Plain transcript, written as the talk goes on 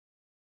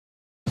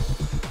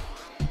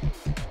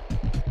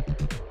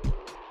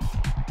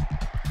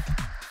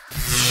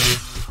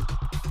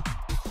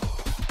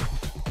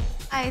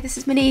Hi, this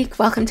is Monique.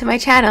 Welcome to my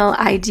channel.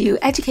 I do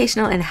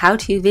educational and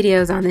how-to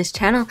videos on this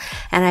channel,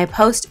 and I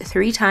post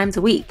 3 times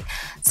a week.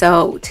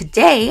 So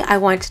today I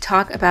want to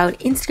talk about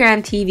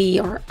Instagram TV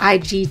or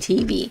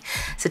IGTV.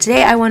 So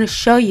today I want to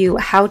show you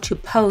how to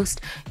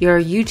post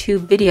your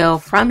YouTube video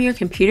from your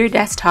computer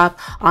desktop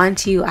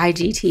onto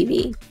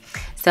IGTV.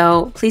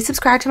 So please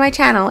subscribe to my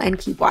channel and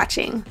keep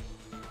watching.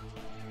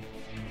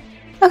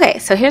 Okay,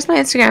 so here's my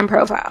Instagram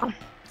profile.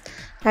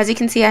 As you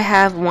can see, I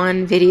have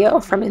one video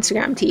from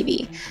Instagram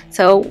TV.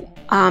 So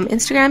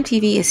Instagram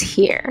TV is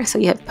here. So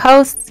you have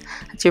posts,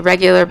 that's your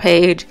regular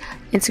page,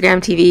 Instagram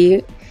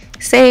TV,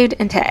 saved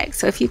and tagged.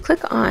 So if you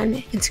click on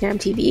Instagram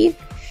TV,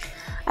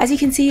 as you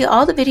can see,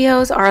 all the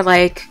videos are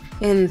like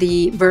in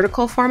the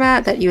vertical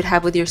format that you would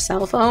have with your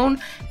cell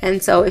phone.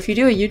 And so if you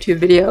do a YouTube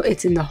video,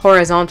 it's in the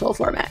horizontal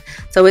format.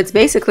 So it's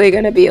basically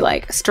going to be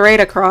like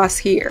straight across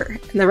here,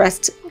 and the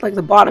rest, like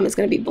the bottom, is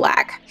going to be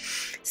black.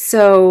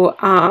 So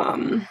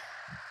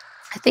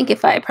I think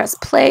if I press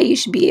play, you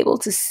should be able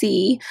to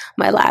see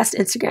my last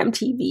Instagram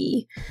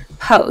TV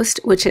post,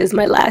 which is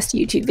my last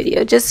YouTube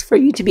video, just for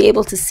you to be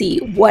able to see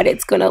what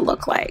it's going to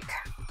look like.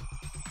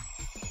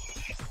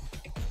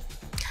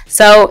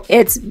 So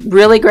it's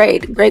really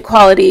great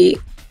quality.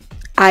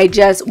 I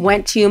just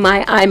went to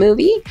my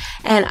iMOVIE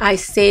and I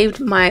saved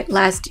my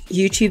last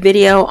YouTube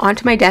video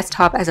onto my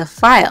desktop as a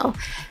file,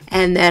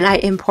 and then I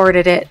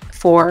imported it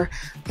for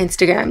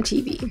Instagram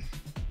TV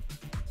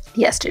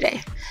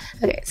yesterday.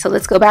 Okay, so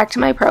let's go back to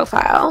my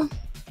profile.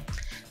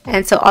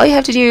 And so all you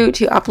have to do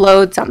to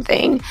upload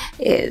something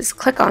is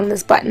click on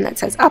this button that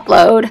says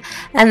upload,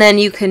 and then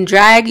you can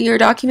drag your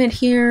document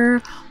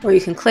here, or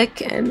you can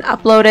click and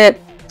upload it,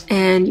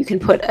 and you can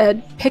put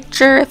a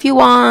picture if you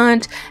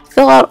want,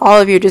 fill out all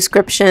of your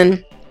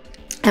description,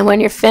 and when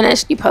you're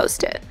finished, you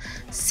post it.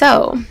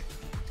 So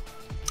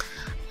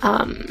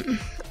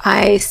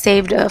I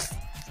saved a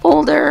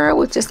folder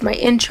with just my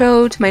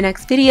intro to my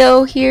next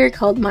video here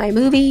called My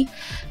Movie,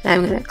 and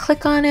I'm going to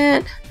click on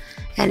it,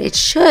 and it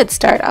should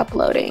start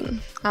uploading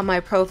on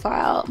my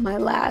profile my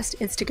last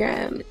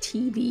Instagram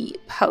TV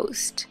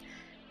post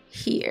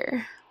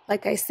here.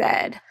 Like I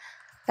said,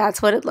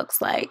 that's what it looks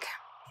like.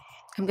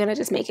 I'm going to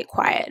just make it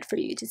quiet for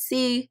you to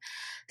see.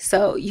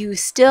 So you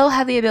still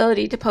have the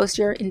ability to post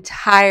your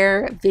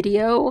entire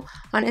video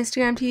on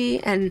Instagram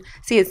TV, and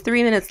see, it's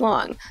 3 minutes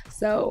long.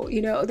 So,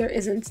 you know, there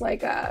isn't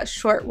like a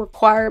short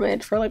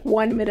requirement for like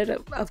 1 minute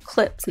of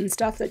clips and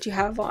stuff that you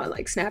have on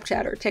like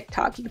Snapchat or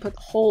TikTok. You can put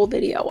the whole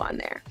video on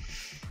there.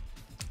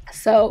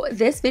 So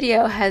this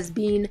video has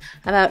been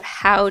about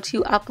how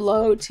to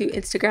upload to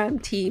Instagram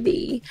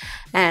TV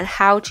and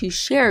how to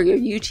share your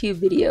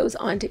YouTube videos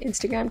onto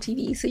Instagram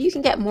TV so you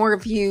can get more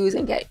views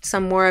and get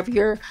some more of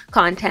your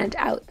content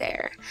out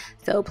there.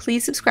 So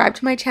please subscribe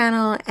to my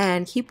channel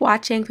and keep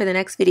watching for the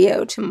next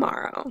video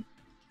tomorrow.